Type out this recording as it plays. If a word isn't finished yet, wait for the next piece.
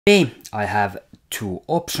Today I have two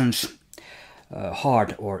options,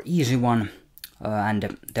 hard or easy one,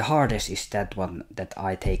 and the hardest is that one that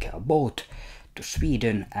I take a boat to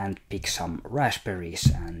Sweden and pick some raspberries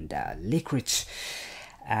and licorice,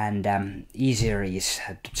 and easier is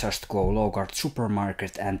to just go local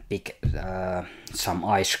supermarket and pick some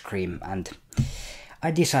ice cream, and I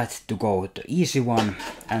decided to go the easy one,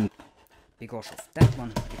 and because of that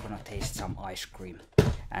one you're gonna taste some ice cream.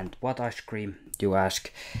 And what ice cream, you ask?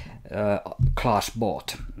 Class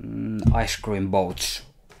bought ice cream boats,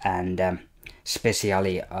 and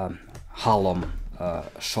especially halum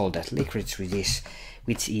salted licorice,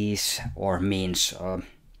 which is or means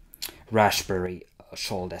raspberry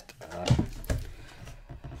salted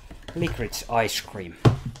licorice ice cream.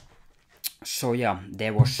 So yeah,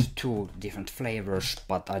 there was two different flavors,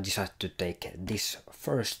 but I decided to take this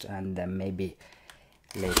first, and then maybe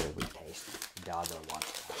later we taste the other one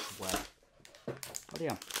as well. But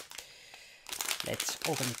yeah, let's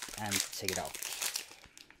open it and check it out.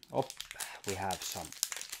 Oh, we have some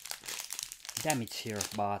damage here,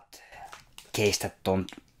 but case that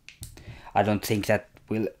I don't think that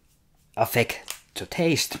will affect the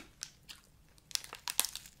taste.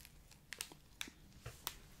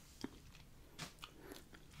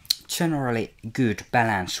 Generally good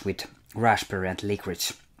balance with raspberry and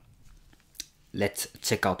licorice. Let's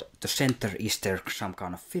check out the center. Is there some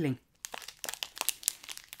kind of filling?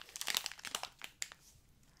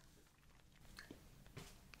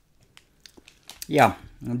 Yeah,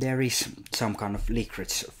 there is some kind of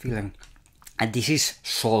licorice filling, and this is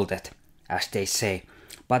salted, as they say,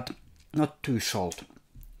 but not too salt.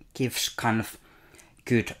 Gives kind of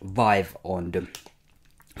good vibe on the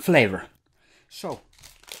flavor. So,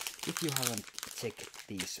 if you haven't checked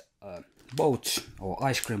these boats or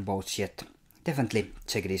ice cream boats yet, definitely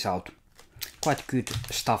check this out. Quite good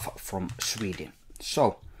stuff from Sweden.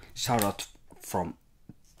 So shout out to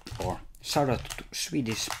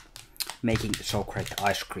Swedish making so great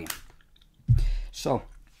ice cream. So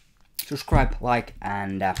subscribe, like,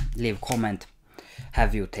 and leave a comment.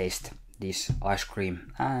 Have you tasted this ice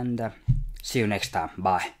cream? And see you next time.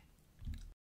 Bye.